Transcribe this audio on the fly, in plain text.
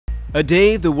A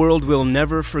day the world will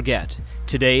never forget.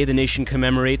 Today, the nation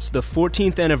commemorates the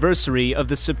 14th anniversary of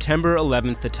the September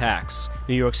 11th attacks.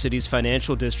 New York City's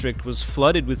financial district was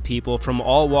flooded with people from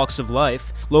all walks of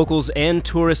life, locals and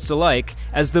tourists alike,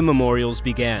 as the memorials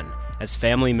began. As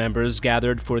family members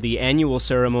gathered for the annual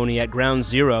ceremony at Ground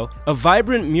Zero, a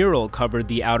vibrant mural covered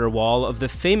the outer wall of the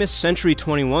famous Century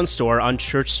 21 store on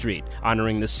Church Street,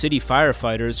 honoring the city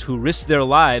firefighters who risked their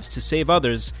lives to save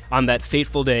others on that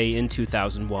fateful day in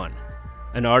 2001.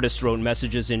 An artist wrote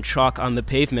messages in chalk on the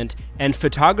pavement, and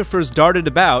photographers darted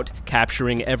about,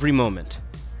 capturing every moment.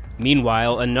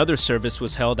 Meanwhile, another service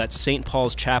was held at St.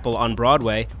 Paul's Chapel on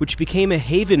Broadway, which became a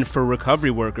haven for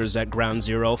recovery workers at Ground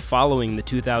Zero following the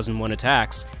 2001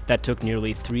 attacks that took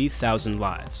nearly 3,000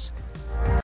 lives.